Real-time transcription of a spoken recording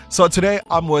So today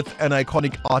I'm with an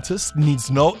iconic artist, needs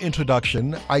no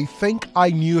introduction. I think I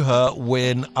knew her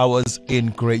when I was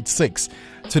in grade 6.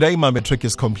 Today my matric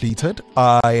is completed.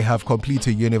 I have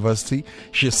completed university.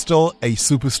 She's still a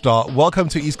superstar. Welcome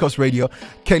to East Coast Radio,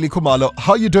 Kelly Khumalo.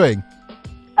 How are you doing?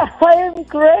 I am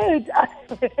great.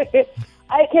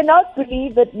 I cannot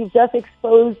believe that you've just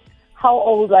exposed how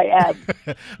old I am.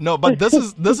 No, but this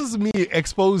is me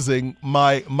exposing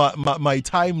my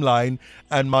timeline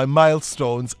and my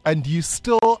milestones, and you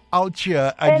still out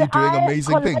here and you're doing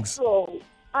amazing things.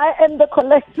 I am the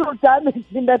collateral damage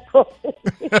in that process.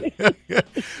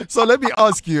 So let me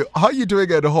ask you, how are you doing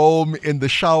at home, in the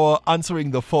shower, answering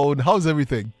the phone? How's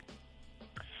everything?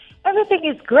 Everything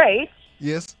is great.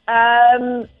 Yes.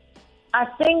 I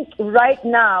think right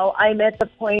now I'm at the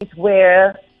point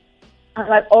where I'm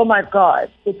like, oh my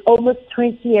God, it's almost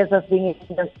 20 years of being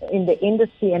in the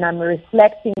industry, and I'm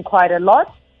reflecting quite a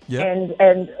lot. Yeah.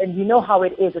 And you know how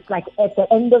it is. It's like at the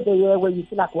end of the year where you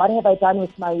feel like, what have I done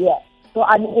with my year? So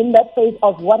I'm in that phase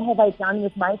of what have I done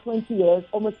with my 20 years,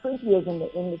 almost 20 years in the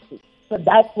industry. So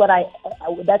that's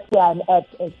that's where I'm at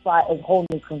as far as home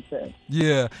is concerned.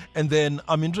 Yeah, and then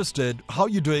I'm interested, how are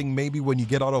you doing maybe when you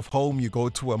get out of home, you go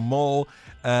to a mall,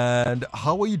 and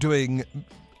how are you doing?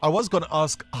 I was going to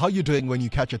ask how you doing when you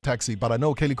catch a taxi, but I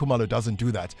know Kelly Khumalo doesn't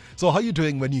do that. So how are you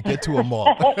doing when you get to a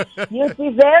mall? You'd be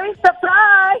very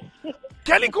surprised.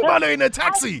 Kelly Khumalo in a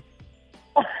taxi!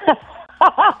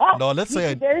 No, let's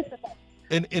say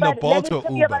in a Bolt or Uber.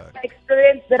 Let me tell you about the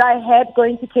experience that I had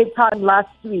going to Cape Town last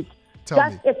week.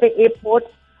 Just at the airport,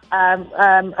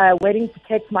 waiting to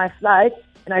catch my flight,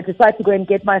 and I decided to go and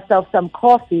get myself some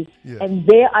coffee. Yeah. And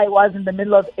there I was in the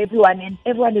middle of everyone, and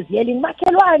everyone is yelling,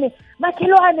 Makelwane,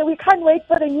 Makelwane, we can't wait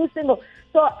for the new single.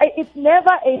 So it's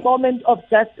never a moment of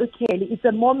just, okay, it's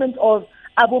a moment of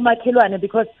Abu Makelwane,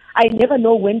 because I never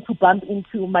know when to bump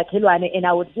into Makelwane, and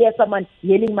I would hear someone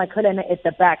yelling Makelwane at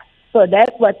the back. So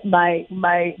that's what my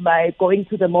going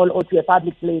to the mall or to a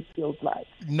public place feels like.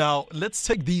 Now, let's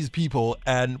take these people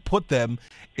and put them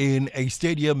in a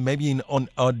stadium, maybe in an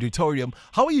auditorium.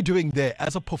 How are you doing there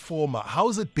as a performer?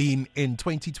 How's it been in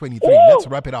 2023? Ooh, let's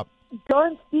wrap it up.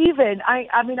 Don't even.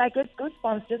 I mean, I get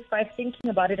goosebumps just by thinking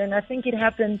about it, and I think it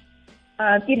happens.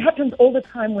 It happens all the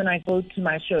time when I go to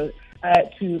my show,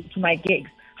 to my gigs.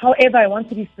 However, I want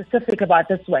to be specific about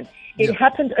this one. It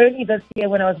happened early this year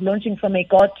when I was launching From a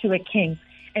God to a King.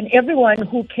 And everyone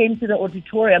who came to the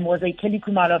auditorium was a Kelly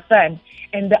Khumalo fan.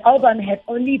 And the album had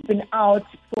only been out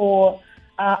for,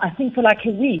 I think, for like a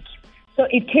week. So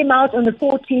it came out on the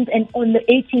 14th, and on the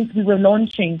 18th we were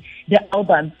launching the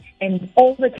album. And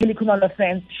all the Kelly Khumalo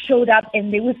fans showed up,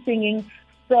 and they were singing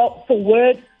word for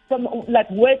word.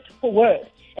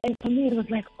 And for me it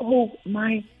was like, oh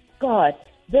my God.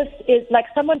 This is like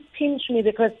someone pinched me,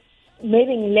 because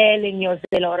maybe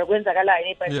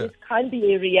but this can't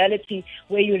be a reality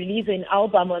where you release an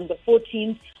album on the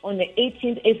 14th, on the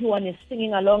 18th, everyone is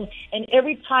singing along, and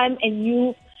every time a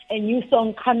new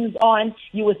song comes on,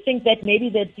 you would think that maybe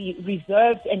they'd be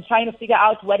reserved and trying to figure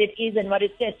out what it is and what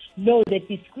it says. No, they'd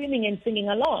be screaming and singing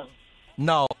along.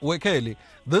 Now, Kelly,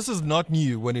 this is not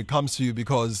new when it comes to you,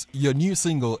 because your new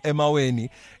single, Emaweni,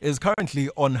 is currently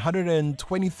on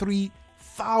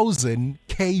 123,000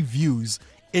 K views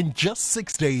in just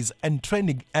 6 days and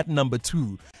trending at number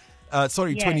 22 on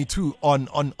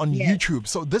YouTube.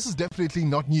 So this is definitely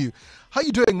not new. How are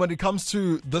you doing when it comes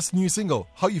to this new single?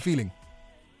 How are you feeling?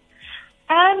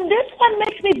 This one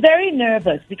makes me very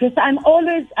nervous, because I'm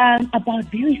always about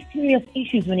very serious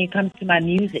issues when it comes to my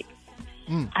music.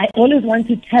 I always want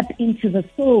to tap into the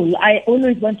soul. I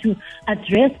always want to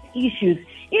address issues.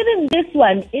 Even this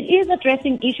one, it is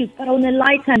addressing issues, but on a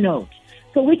lighter note.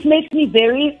 So which makes me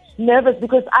very nervous,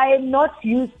 because I am not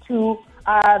used to,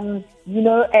 a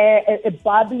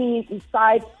bubbly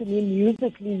side to me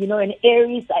musically, an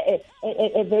airy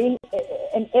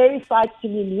side to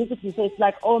me musically. So it's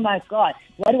like, oh my God,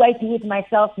 what do I do with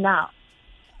myself now?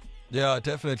 Yeah,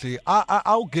 definitely.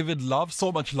 I'll give it love,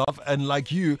 so much love. And like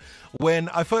you, when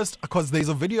I first, because there's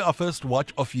a video I first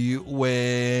watched of you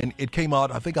when it came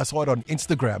out. I think I saw it on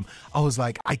Instagram. I was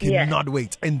like, I cannot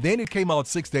wait. And then it came out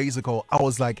 6 days ago. I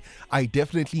was like, I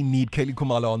definitely need Kelly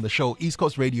Khumalo on the show. East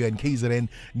Coast Radio and KZN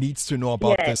needs to know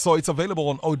about this. So it's available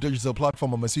on all digital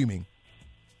platform, I'm assuming.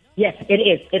 Yes, it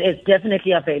is. It is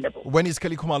definitely available. When is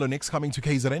Kelly Khumalo next coming to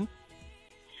KZN?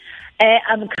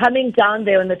 I'm coming down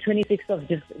there on the 26th of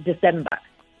December.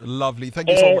 Lovely. Thank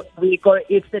you so much.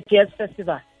 It's the Jazz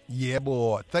Festival. Yeah,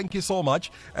 boy. Thank you so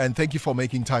much. And thank you for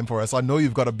making time for us. I know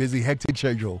you've got a busy, hectic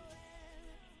schedule.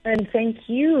 And thank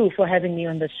you for having me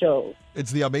on the show. It's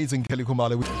the amazing Kelly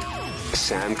Khumalo.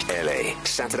 Sam Kelly,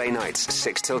 Saturday nights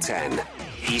 6 till 10,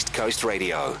 East Coast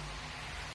Radio.